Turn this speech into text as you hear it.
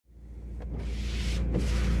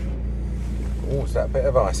Oh, it's that bit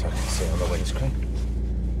of ice I can see on the windscreen.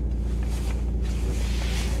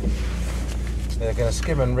 They're going to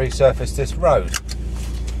skim and resurface this road.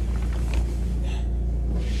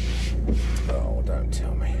 Oh, don't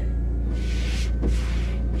tell me.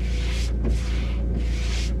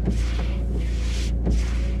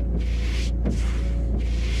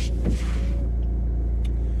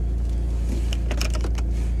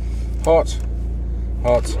 Hot,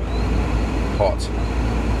 hot, hot.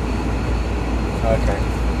 Okay,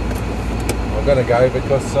 I'm going to go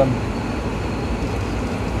because there's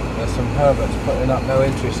some Herberts putting up no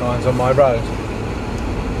entry signs on my road.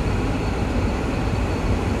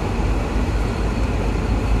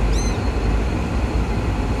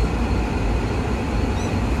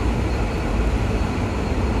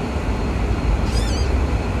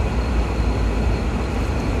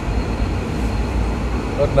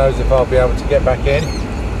 God knows if I'll be able to get back in.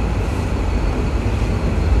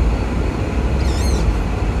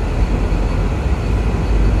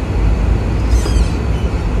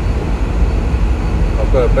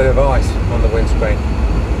 I've got a bit of ice on the windscreen,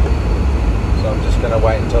 so I'm just going to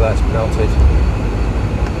wait until that's melted.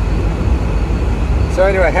 So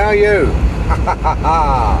anyway, how are you? I'm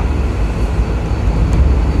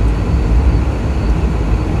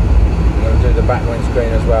going to do the back windscreen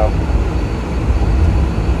as well.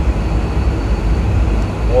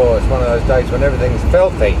 Oh, it's one of those days when everything's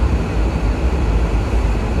filthy.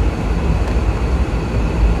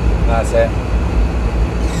 That's it.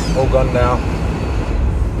 All gone now.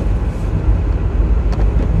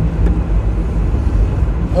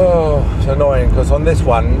 Oh, it's annoying because on this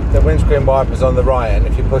one, the windscreen wiper's on the right, and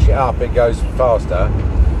if you push it up, it goes faster.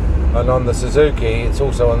 And on the Suzuki, it's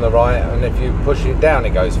also on the right, and if you push it down,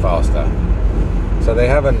 it goes faster. So they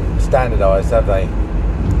haven't standardised, have they?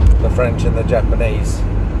 The French and the Japanese.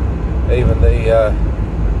 Even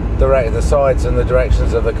the sides and the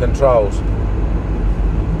directions of the controls.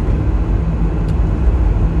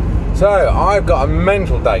 So I've got a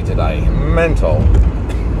mental day today. Mental.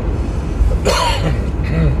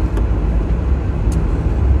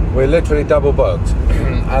 We're literally double booked,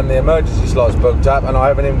 and the emergency slot's booked up, and I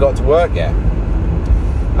haven't even got to work yet.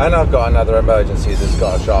 And I've got another emergency that's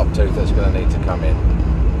got a sharp tooth that's going to need to come in.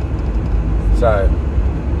 So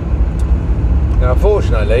now,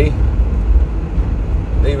 fortunately,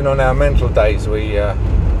 even on our mental days, we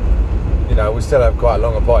still have quite a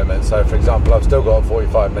long appointment. So, for example, I've still got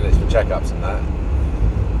 45 minutes for checkups and that.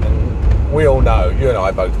 And we all know, you and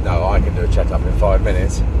I both know, I can do a checkup in 5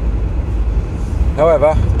 minutes.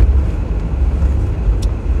 However,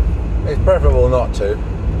 it's preferable not to.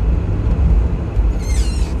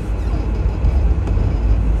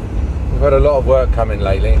 We've had a lot of work coming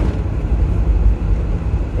lately,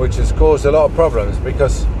 which has caused a lot of problems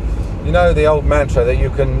because, you know, the old mantra that you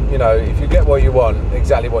can, if you get what you want,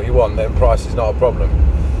 exactly what you want, then price is not a problem.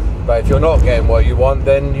 But if you're not getting what you want,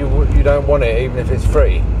 then you don't want it, even if it's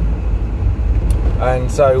free.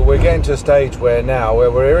 And so we're getting to a stage where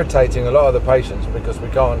we're irritating a lot of the patients because we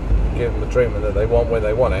can't give them the treatment that they want when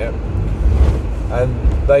they want it. And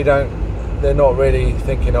they're not really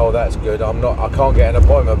thinking, oh, that's good, I can't get an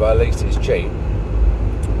appointment, but at least it's cheap.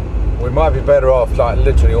 We might be better off like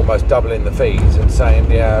literally almost doubling the fees and saying,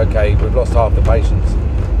 yeah, okay, we've lost half the patients,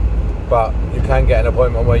 but you can get an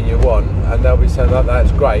appointment when you want, and they'll be saying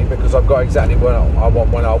that's great because I've got exactly what I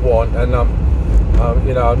want when I want, and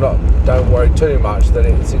don't worry too much that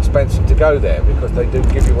it's expensive to go there because they do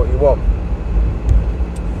give you what you want.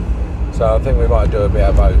 So I think we might do a bit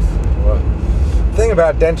of both. Well, the thing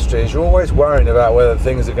about dentistry is you're always worrying about whether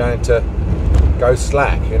things are going to go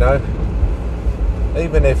slack,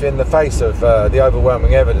 even if in the face of the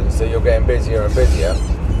overwhelming evidence that you're getting busier and busier.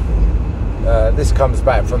 This comes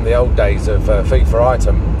back from the old days of fee for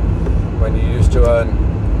item, when you used to earn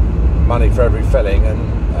money for every filling,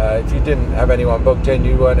 and if you didn't have anyone booked in,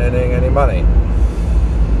 you weren't earning any money.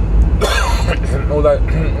 Although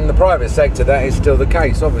in the private sector that is still the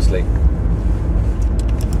case, obviously.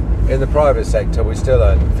 In the private sector we still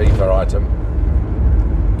earn fee for item,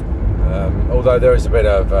 although there is a bit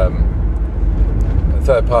of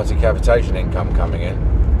third-party capitation income coming in.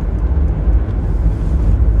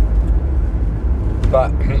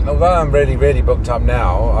 But although I'm really, really booked up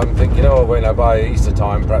now, I'm thinking, by Easter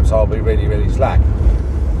time, perhaps I'll be really, really slack.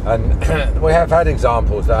 And we have had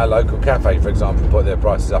examples that our local cafe, for example, put their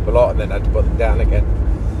prices up a lot and then had to put them down again.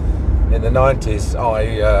 In the 90s,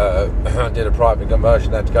 I did a private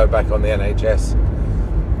conversion, had to go back on the NHS.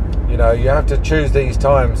 You have to choose these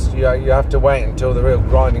times. You have to wait until the real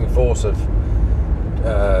grinding force of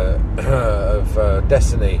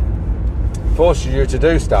destiny forces you to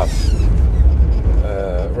do stuff.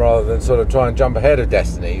 rather than sort of try and jump ahead of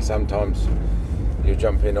destiny. Sometimes you're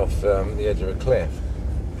jumping off the edge of a cliff.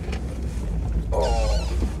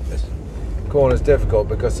 This corner's difficult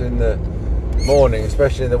because in the morning,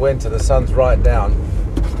 especially in the winter, the sun's right down,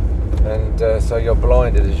 and so you're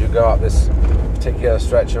blinded as you go up this particular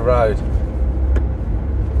stretch of road.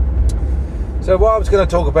 So what I was going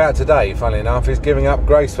to talk about today, funnily enough, is giving up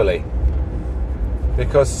gracefully,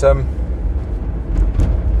 because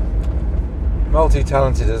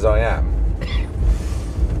multi-talented as I am,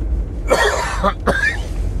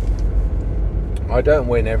 I don't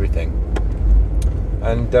win everything,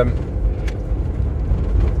 and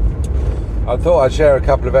I thought I'd share a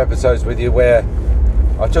couple of episodes with you where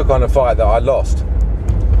I took on a fight that I lost,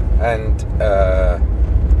 and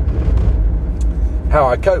how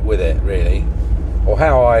I cope with it, really, or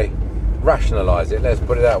how I rationalise it, let's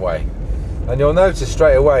put it that way. And you'll notice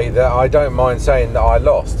straight away that I don't mind saying that I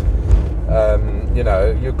lost. You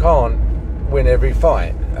know, you can't win every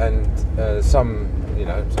fight, and some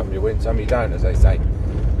you win, some you don't, as they say.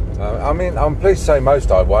 I mean, I'm pleased to say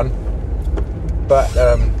most I won, but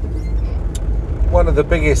one of the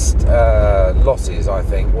biggest losses, I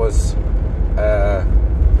think, was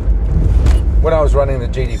when I was running the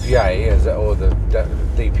GDPA, or the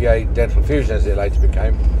DPA, Dental Fusion as it later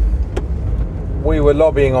became. We were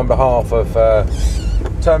lobbying on behalf of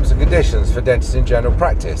terms and conditions for dentists in general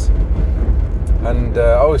practice, and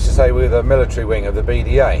I used to say we were the military wing of the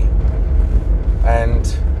BDA. And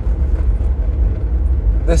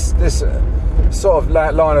this sort of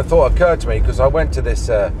line of thought occurred to me because I went to this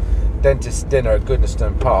dentist dinner at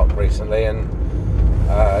Goodnestone Park recently, and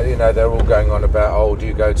they're all going on about, oh, do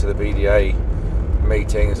you go to the BDA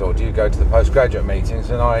meetings or do you go to the postgraduate meetings?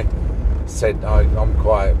 And I said I'm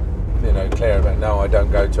quite clear about, no, I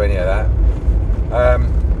don't go to any of that,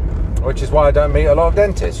 which is why I don't meet a lot of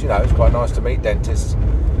dentists. It's quite nice to meet dentists,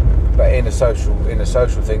 but in a social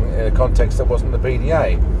thing, in a context that wasn't the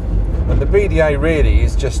BDA. And the BDA really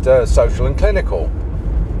is just social and clinical,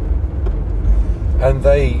 and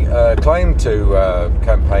they claim to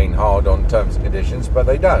campaign hard on terms and conditions, but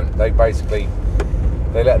they don't. They basically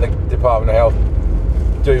let the Department of Health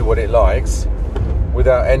do what it likes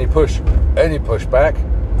without any pushback,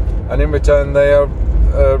 and in return they are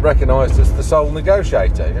recognised as the sole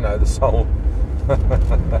negotiator, the sole.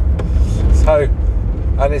 So,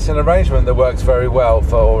 and it's an arrangement that works very well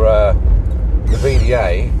for the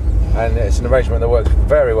VDA, and it's an arrangement that works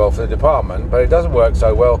very well for the department, but it doesn't work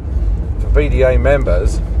so well for VDA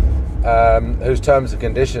members whose terms and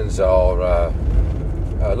conditions are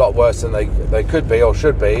a lot worse than they could be or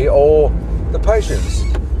should be, or the patients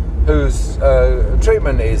whose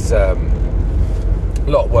treatment is a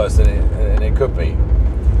lot worse than it could be.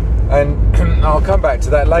 And I'll come back to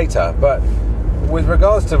that later, but with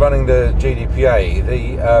regards to running the GDPA,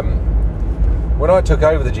 when I took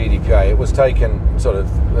over the GDPA, it was taken sort of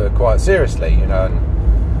quite seriously, and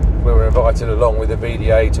we were invited along with the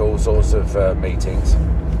BDA to all sorts of meetings.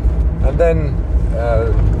 And then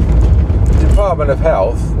the Department of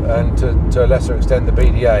Health, and to a lesser extent the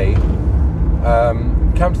BDA,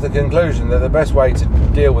 come to the conclusion that the best way to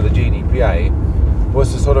deal with the GDPA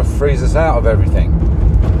was to sort of freeze us out of everything.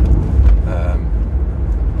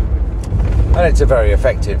 And it's a very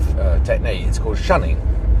effective technique. It's called shunning.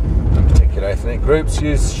 And particular ethnic groups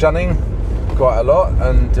use shunning quite a lot,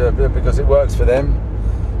 and because it works for them,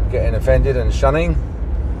 getting offended and shunning.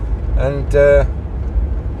 And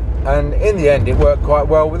in the end, it worked quite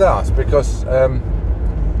well with us, because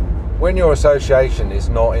when your association is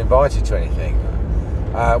not invited to anything,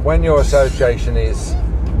 when your association is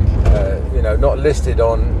not listed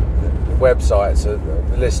on websites,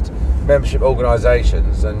 list membership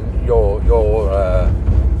organisations, and your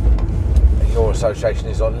association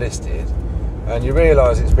is not listed, and you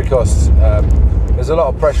realise it's because there's a lot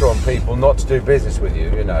of pressure on people not to do business with you.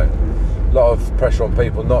 A lot of pressure on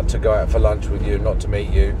people not to go out for lunch with you, not to meet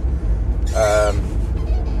you.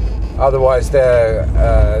 Otherwise, they're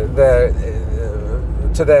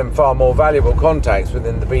to them far more valuable contacts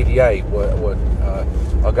within the BDA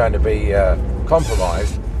are going to be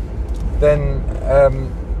compromised. Then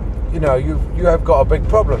you have got a big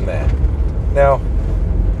problem there. Now,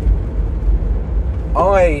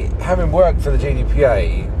 having worked for the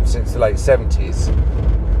GDPA since the late 70s,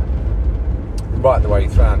 right the way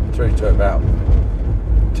through to about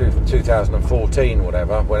 2014,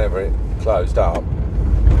 whenever it closed up,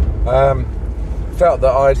 felt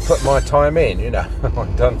that I'd put my time in.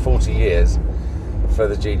 I'd done 40 years for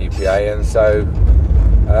the GDPA, and so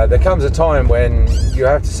there comes a time when you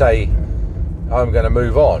have to say, I'm going to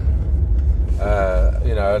move on,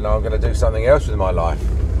 and I'm going to do something else with my life.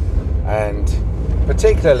 And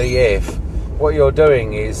particularly if what you're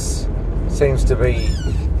doing seems to be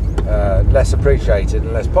less appreciated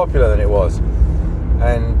and less popular than it was.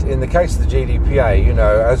 And in the case of the GDPR, you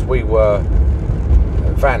know, as we were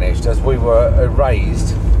vanished, as we were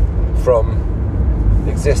erased from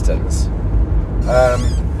existence,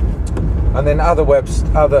 and then other ways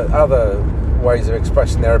of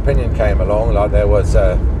expressing their opinion came along, like there was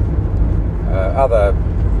other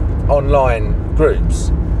online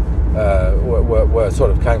groups were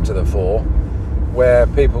sort of came to the fore, where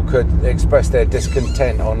people could express their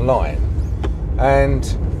discontent online,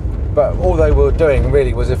 but all they were doing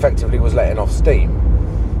really was letting off steam.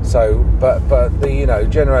 So, but the, you know,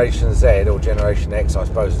 Generation Z or Generation X, I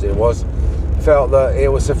suppose as it was, felt that it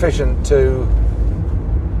was sufficient to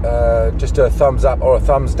just do a thumbs up or a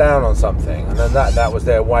thumbs down on something, and then that was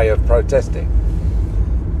their way of protesting.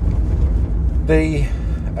 The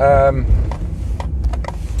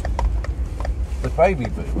baby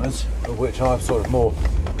boomers, of which I've sort of more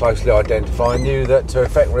closely identified, knew that to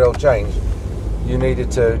effect real change you needed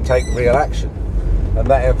to take real action, and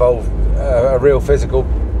that involved a real physical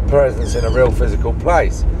presence in a real physical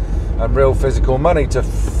place and real physical money to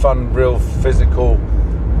fund real physical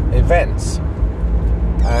events.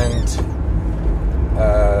 And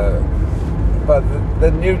but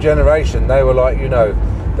the new generation, they were like, you know,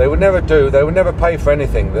 they would never pay for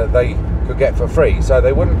anything that they could get for free. So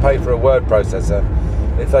they wouldn't pay for a word processor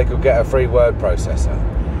if they could get a free word processor,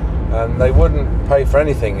 and they wouldn't pay for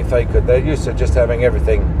anything if they could. They're used to just having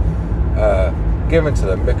everything given to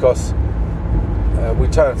them, because we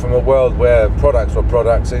turned from a world where products were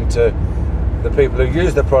products into the people who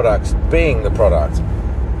use the products being the product.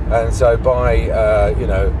 And so by you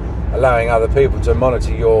know, allowing other people to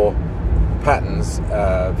monitor your patterns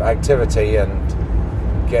of activity and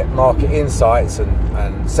get market insights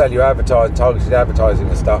and sell you targeted advertising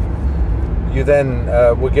and stuff, you then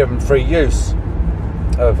were given free use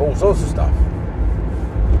of all sorts of stuff.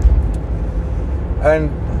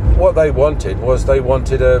 And what they wanted was a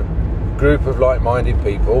group of like-minded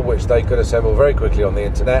people, which they could assemble very quickly on the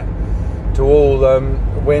internet, to all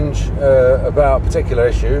whinge about a particular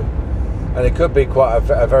issue. And it could be quite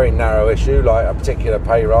a very narrow issue, like a particular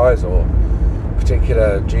pay rise or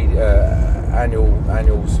particular annual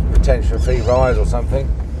retention fee rise or something.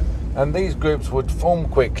 And these groups would form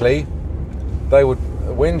quickly. They would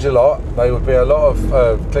whinge a lot. There would be a lot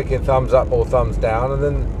of clicking thumbs up or thumbs down,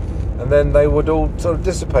 and then they would all sort of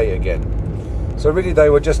dissipate again. So really, they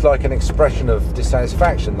were just like an expression of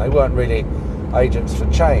dissatisfaction. They weren't really agents for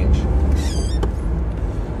change.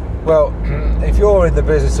 Well, if you're in the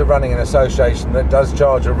business of running an association that does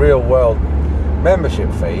charge a real world membership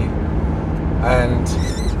fee and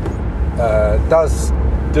does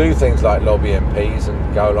do things like lobby MPs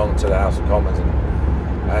and go along to the House of Commons and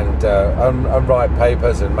write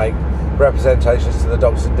papers and make representations to the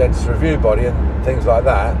Doctors and Dentists Review Body and things like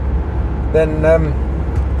that, then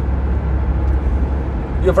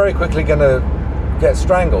you're very quickly going to get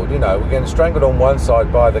strangled. You know, we're getting strangled on one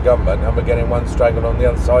side by the government, and we're getting one strangled on the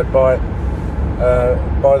other side by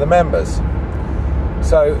the members.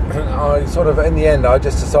 So I sort of, in the end, I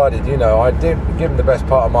just decided, you know, I did give the best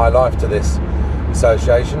part of my life to this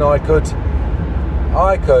association. I could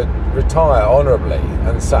retire honourably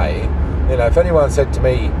and say, you know, if anyone said to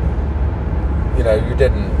me, you know, you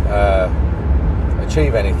didn't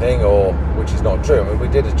achieve anything, or, which is not true, I mean, we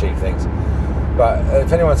did achieve things, but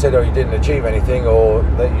if anyone said, oh, you didn't achieve anything, or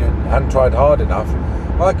that you hadn't tried hard enough,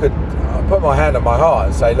 I could put my hand on my heart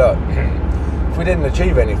and say, look, if we didn't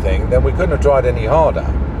achieve anything, then we couldn't have tried any harder.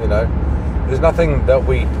 You know, there's nothing that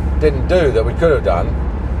we didn't do that we could have done,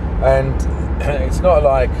 and it's not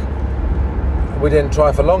like we didn't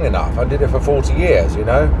try for long enough. I did it for 40 years, you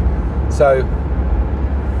know, so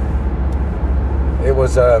it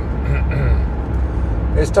was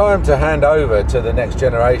it's time to hand over to the next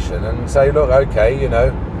generation and say, look, okay, you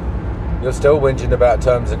know, you're still whinging about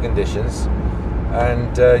terms and conditions,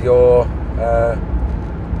 and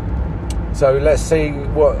so let's see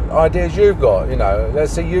what ideas you've got. You know,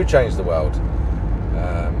 let's see you change the world.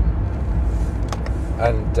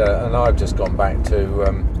 And I've just gone back to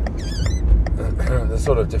the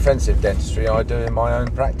sort of defensive dentistry I do in my own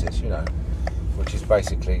practice, you know, which is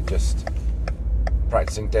basically just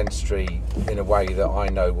practicing dentistry in a way that I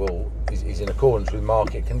know is in accordance with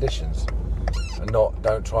market conditions, and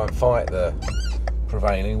don't try and fight the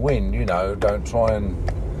prevailing wind. You know, don't try and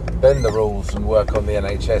bend the rules and work on the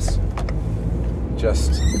NHS.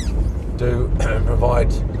 Just do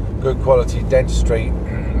provide good quality dentistry,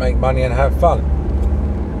 make money and have fun.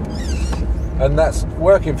 And that's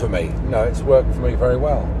working for me. You know, it's worked for me very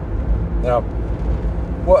well. Now,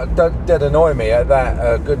 what did annoy me at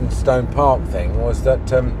that Goodnestone Park thing was that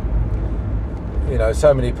you know,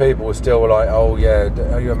 so many people were still like, oh yeah,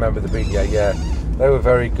 you remember the BDA? Yeah, they were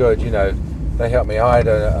very good. You know, they helped me. I had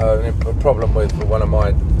a problem with one of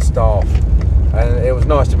my staff, and it was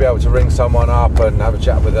nice to be able to ring someone up and have a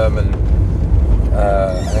chat with them and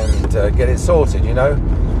get it sorted. You know,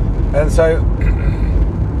 and so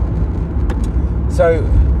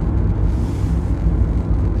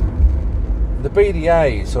the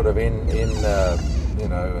BDA sort of in you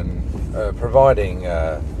know, and providing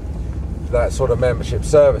that sort of membership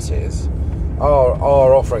services are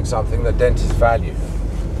offering something that dentists value.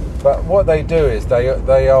 But what they do is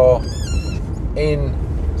they are, in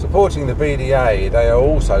supporting the BDA, they are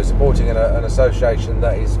also supporting an association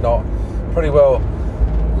that is not, pretty well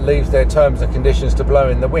leaves their terms and conditions to blow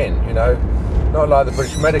in the wind, you know, not like the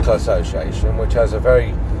British Medical Association, which has a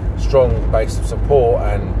very strong base of support,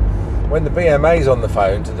 and when the BMA's on the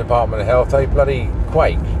phone to the Department of Health, they bloody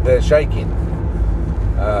quake, they're shaking.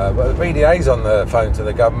 But the BDA's on the phone to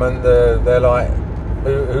the government, they're like,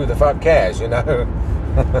 who the fuck cares, you know?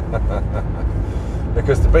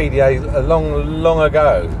 Because the BDA long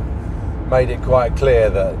ago made it quite clear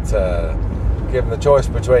that given the choice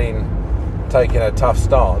between taking a tough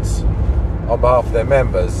stance on behalf of their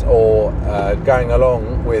members or going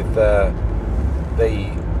along with the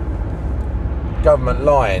government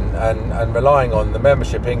line and relying on the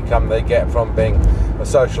membership income they get from being a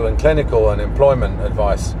social and clinical and employment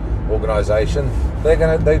advice organisation, they're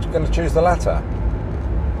going to choose the latter.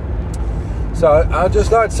 So I'd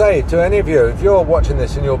just like to say to any of you, if you're watching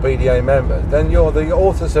this and you're BDA members, then you're the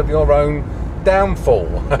authors of your own downfall,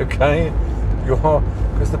 okay?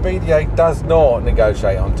 Because the BDA does not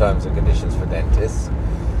negotiate on terms and conditions for dentists.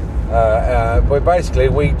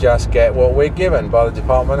 We just get what we're given by the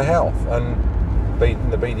Department of Health, and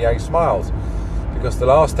the BDA smiles, because the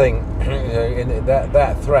last thing in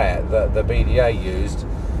that threat that the BDA used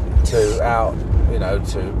to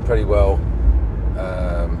pretty well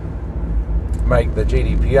make the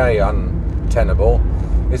GDPA untenable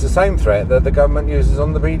is the same threat that the government uses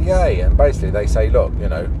on the BDA, and basically they say, look, you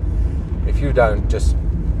know, if you don't just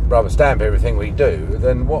rubber stamp everything we do,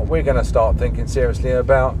 then what we're going to start thinking seriously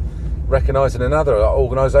about recognising another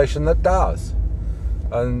organisation that does.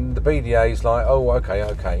 And the BDA is like, oh, okay,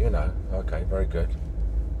 you know, okay, very good.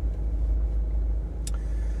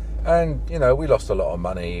 And, you know, we lost a lot of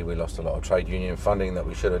money, we lost a lot of trade union funding that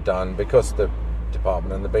we should have done, because the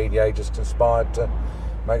department and the BDA just conspired to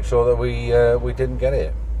make sure that we didn't get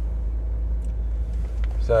it.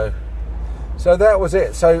 So that was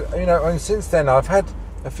it. So, you know, and since then I've had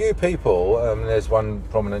a few people, there's one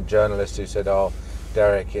prominent journalist who said, oh,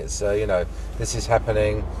 Derek, it's, you know, this is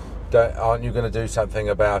happening, aren't you going to do something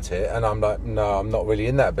about it? And I'm like, no, I'm not really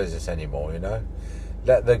in that business anymore, you know.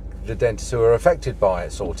 Let the dentists who are affected by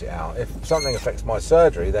it sort it out. If something affects my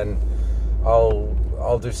surgery, then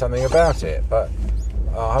I'll do something about it. But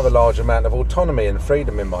I have a large amount of autonomy and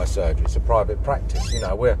freedom in my surgery. It's a private practice, you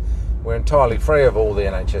know. We're entirely free of all the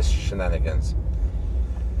NHS shenanigans.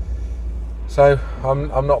 So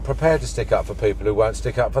I'm not prepared to stick up for people who won't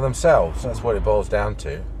stick up for themselves. That's what it boils down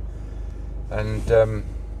to. And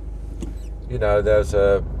you know, there's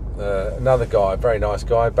another guy, a very nice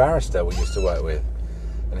guy, barrister we used to work with,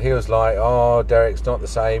 and he was like, oh, Derek's not the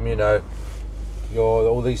same, you know,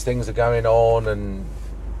 all these things are going on, and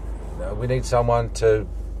you know, we need someone to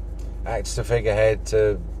act as a figurehead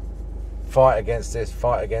to fight against this,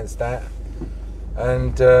 fight against that.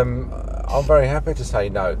 And I'm very happy to say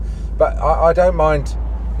no, but I don't mind,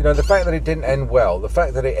 you know, the fact that it didn't end well, the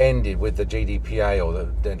fact that it ended with the GDPA or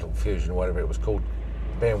the dental fusion, whatever it was called,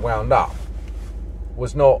 being wound up,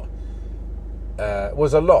 was not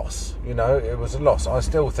was a loss. You know, it was a loss. I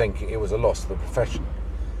still think it was a loss to the profession,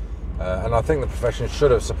 and I think the profession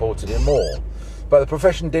should have supported it more, but the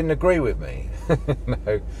profession didn't agree with me.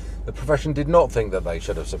 No, the profession did not think that they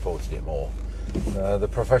should have supported it more. The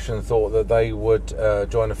profession thought that they would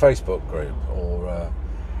join a Facebook group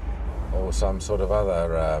or some sort of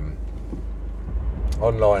other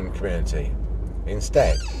online community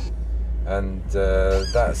instead. And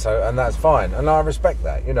that's fine, and I respect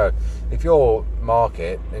that. You know, if your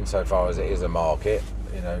market, insofar as it is a market,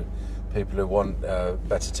 you know, people who want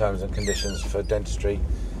better terms and conditions for dentistry,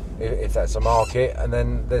 if that's a market, and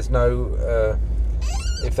then there's no,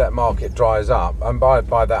 if that market dries up, and by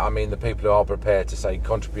that I mean the people who are prepared to, say,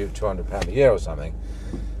 contribute £200 a year or something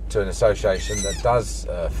to an association that does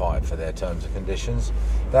fight for their terms and conditions,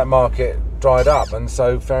 that market dried up, and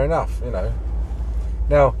so fair enough, you know.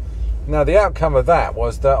 Now, the outcome of that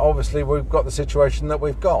was that obviously we've got the situation that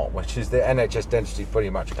we've got, which is the NHS dentistry pretty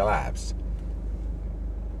much collapsed.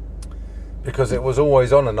 because it was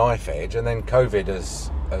always on a knife edge, and then COVID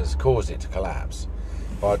has caused it to collapse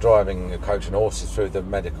by driving a coach and horses through the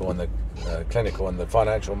medical and the clinical and the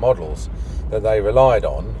financial models that they relied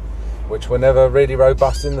on, which were never really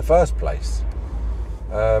robust in the first place.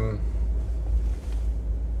 And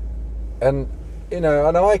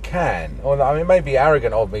and I can, or I mean, it may be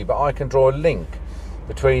arrogant of me, but I can draw a link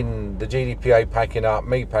between the GDPA packing up,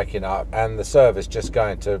 me packing up, and the service just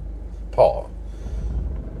going to pot.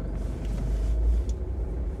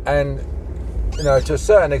 And to a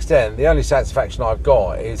certain extent, the only satisfaction I've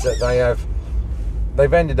got is that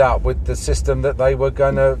they've ended up with the system that they were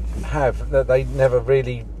going to have, that they never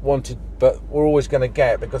really wanted, but were always going to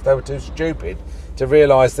get, because they were too stupid to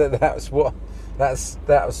realise that that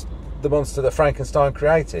was the monster that Frankenstein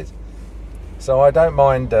created. So I don't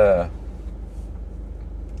mind. I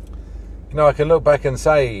can look back and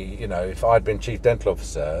say, if I'd been chief dental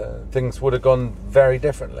officer, things would have gone very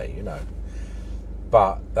differently.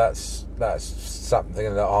 But that's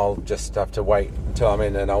something that I'll just have to wait until I'm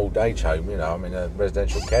in an old age home. I'm in a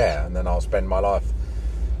residential care, and then I'll spend my life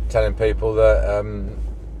telling people that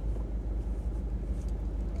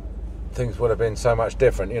things would have been so much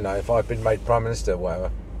different, if I'd been made Prime Minister or whatever.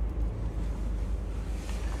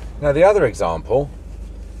 Now, the other example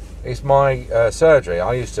is my surgery.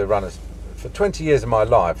 I used to run for 20 years of my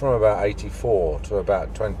life, from about 84 to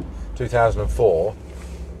about 2004.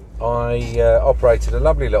 I operated a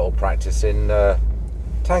lovely little practice in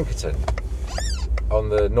Tankerton on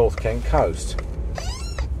the North Kent coast.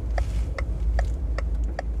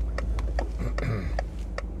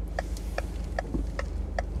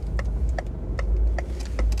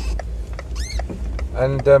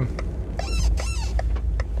 And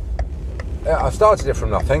I started it from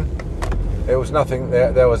nothing. It was nothing.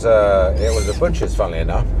 It was a butcher's, funnily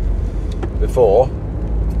enough, before,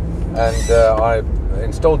 and I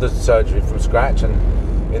installed the surgery from scratch. And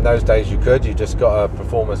in those days, you just got a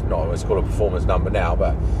performance. Not it's called a performance number now,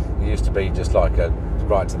 but it used to be just like a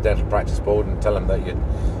write to the dental practice board and tell them that you'd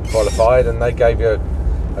qualified, and they gave you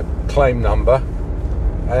a claim number,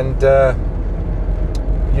 and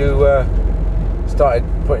you started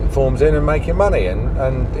putting forms in and making money,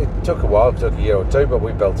 and it took a while. It took a year or two, but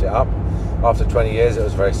we built it up. After 20 years, it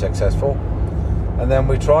was very successful. And then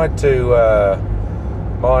we tried to,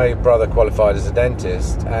 my brother qualified as a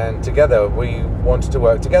dentist, and together we wanted to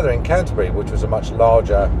work together in Canterbury, which was a much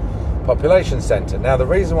larger population centre. Now, the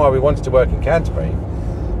reason why we wanted to work in Canterbury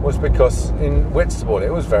was because in Whitstable it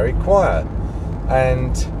was very quiet,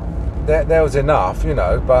 and there was enough,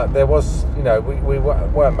 but there was, we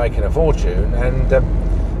weren't making a fortune, and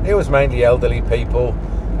it was mainly elderly people,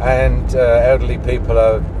 and elderly people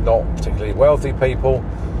are not particularly wealthy people.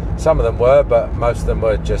 Some of them were, but most of them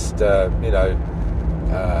were just, that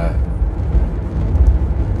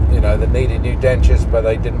needed new dentures, but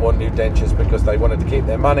they didn't want new dentures because they wanted to keep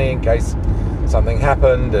their money in case something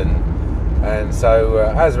happened, and so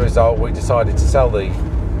as a result, we decided to sell the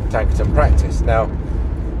Tankerton practice. Now,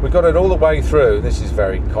 we got it all the way through. This is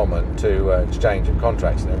very common to exchange and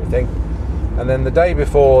contracts and everything. And then the day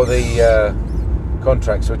before the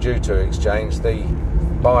contracts were due to exchange, the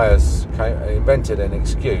buyers invented an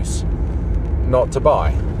excuse not to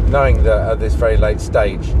buy, knowing that at this very late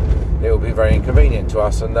stage it would be very inconvenient to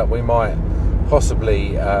us, and that we might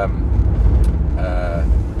possibly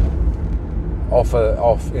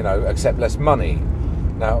accept less money.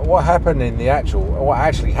 Now, what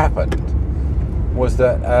actually happened was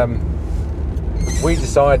that we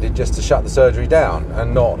decided just to shut the surgery down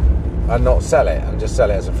and not sell it, and just sell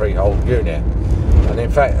it as a freehold unit. And in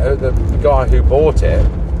fact, the guy who bought it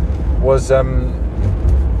was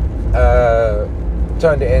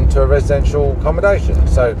turned it into a residential accommodation.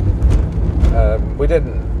 So we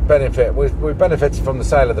didn't benefit. We benefited from the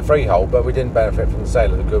sale of the freehold, but we didn't benefit from the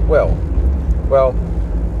sale of the goodwill. Well,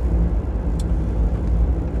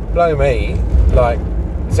 blow me, like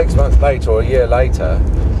 6 months later or a year later,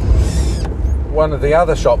 one of the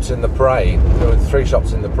other shops in the parade, there were 3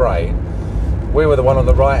 shops in the parade, we were the one on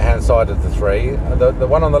the right hand side of the 3, and the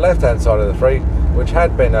one on the left hand side of the 3, which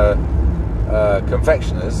had been a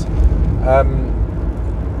confectioner's,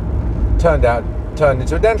 turned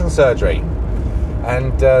into a dental surgery.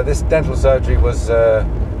 And this dental surgery was the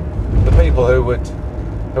people who were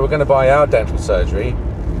going to buy our dental surgery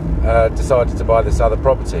decided to buy this other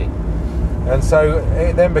property. And so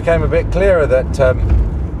it then became a bit clearer that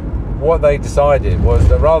what they decided was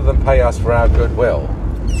that rather than pay us for our goodwill,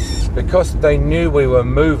 because they knew we were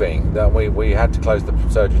moving, that we had to close the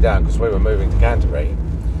surgery down because we were moving to Canterbury,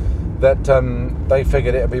 that they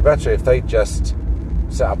figured it would be better if they just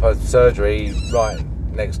set up a surgery right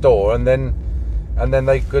next door, and then and then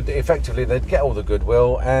they'd get all the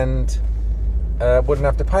goodwill and wouldn't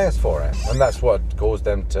have to pay us for it, and that's what caused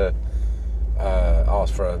them to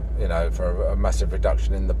ask for a massive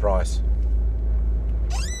reduction in the price.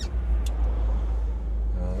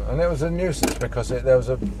 And it was a nuisance because there was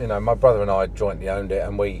my brother and I jointly owned it,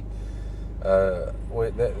 and there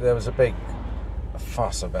was a big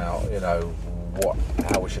fuss about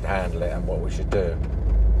how we should handle it and what we should do.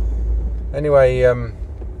 Anyway,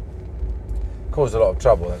 caused a lot of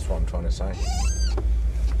trouble. That's what I'm trying to say.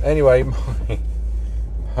 Anyway,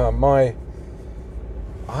 I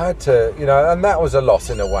had to, and that was a loss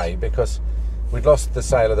in a way, because we'd lost the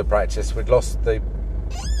sale of the practice, we'd lost the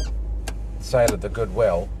sale of the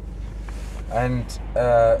goodwill, and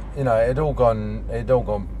it'd all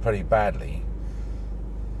gone pretty badly.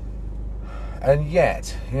 And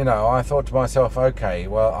yet, I thought to myself, okay,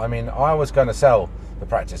 well, I mean, I was going to sell the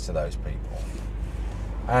practice to those people,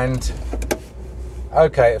 and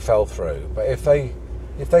okay, it fell through. But if they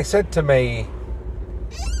said to me,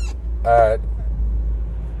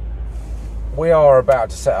 we are about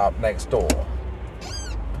to set up next door,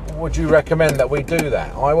 would you recommend that we do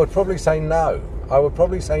that? I would probably say no.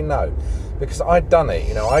 Because I'd done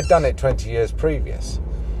it, I'd done it 20 years previous,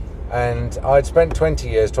 and I'd spent 20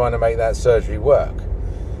 years trying to make that surgery work.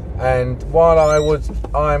 And while I would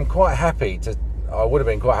have been quite happy to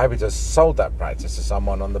have sold that practice to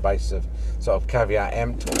someone on the basis of sort of caveat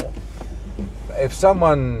emptor, if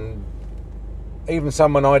even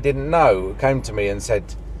someone I didn't know came to me and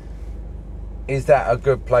said, is that a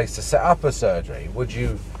good place to set up a surgery? Would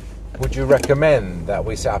you recommend that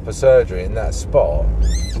we set up a surgery in that spot?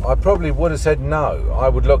 I probably would have said no. I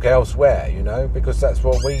would look elsewhere, because that's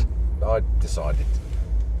what I decided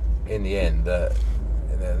in the end, that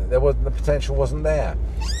the potential wasn't there.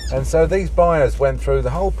 And so these buyers went through the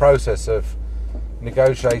whole process of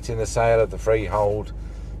negotiating the sale of the freehold,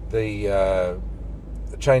 the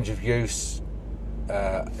change of use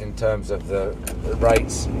in terms of the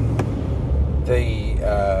rates,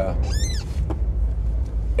 the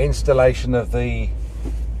installation of the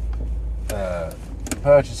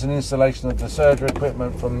purchase and installation of the surgery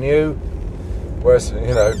equipment from new, whereas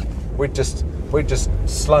we just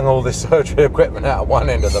slung all this surgery equipment out at one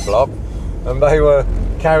end of the block, and they were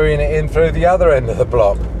carrying it in through the other end of the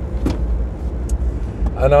block.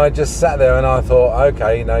 And I just sat there and I thought,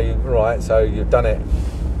 okay, you're right, so you've done it,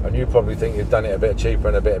 and you probably think you've done it a bit cheaper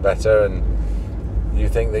and a bit better, and you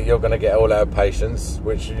think that you're going to get all our patients,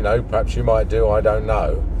 which perhaps you might do, I don't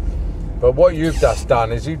know. But what you've just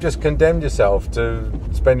done is you've just condemned yourself to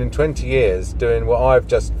spending 20 years doing what I've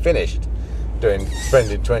just finished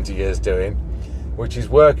spending 20 years doing, which is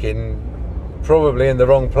working probably in the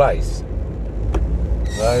wrong place.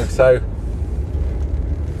 So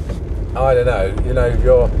I don't know,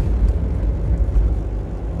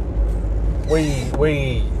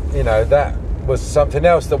 that was something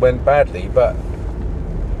else that went badly, but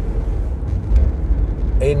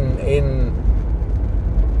in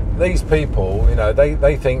these people,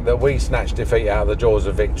 they think that we snatched defeat out of the jaws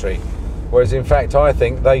of victory, whereas in fact I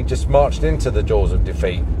think they just marched into the jaws of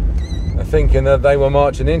defeat, thinking that they were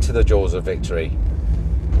marching into the jaws of victory.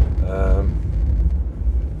 Do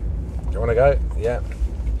you want to go? Yeah.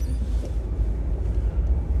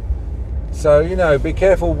 So, be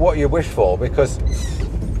careful what you wish for, because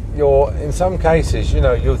in some cases,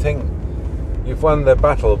 you'll think you've won the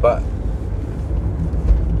battle, but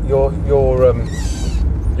you're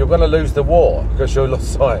going to lose the war, because you've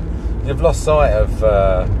lost sight of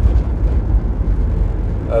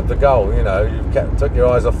the goal. You've took your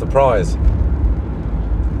eyes off the prize.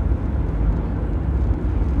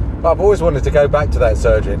 But I've always wanted to go back to that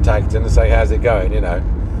surgery in Tagton and say, how's it going?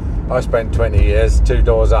 I spent 20 years 2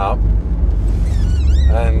 doors up,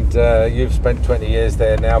 and you've spent 20 years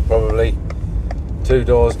there now, probably 2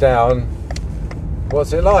 doors down.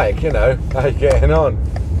 What's it like? How are you getting on?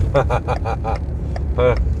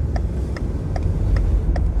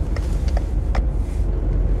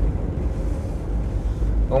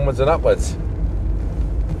 Onwards and upwards.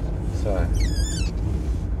 So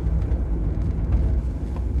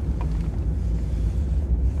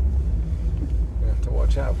we have to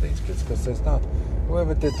watch out for these kids, because there's not.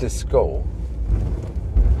 Whoever did this school,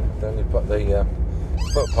 they only put the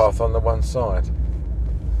footpath on the one side.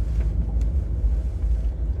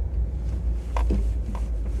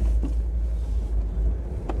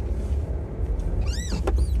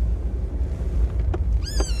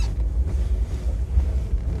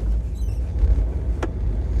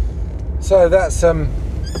 So that's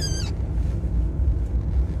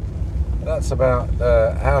about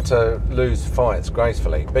how to lose fights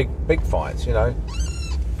gracefully, big fights,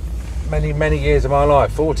 many years of my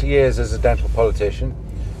life. 40 years as a dental politician,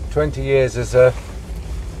 20 years as a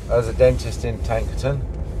dentist in Tankerton.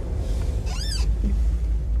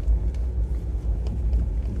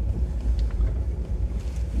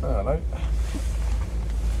 Oh, hello.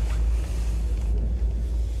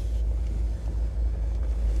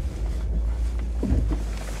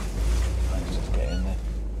 Let's just get in there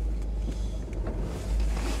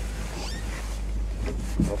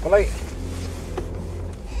properly.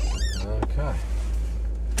 Okay.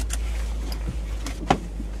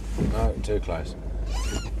 No, too close.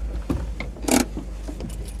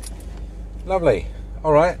 Lovely.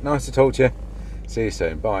 All right, nice to talk to you. See you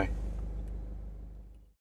soon. Bye.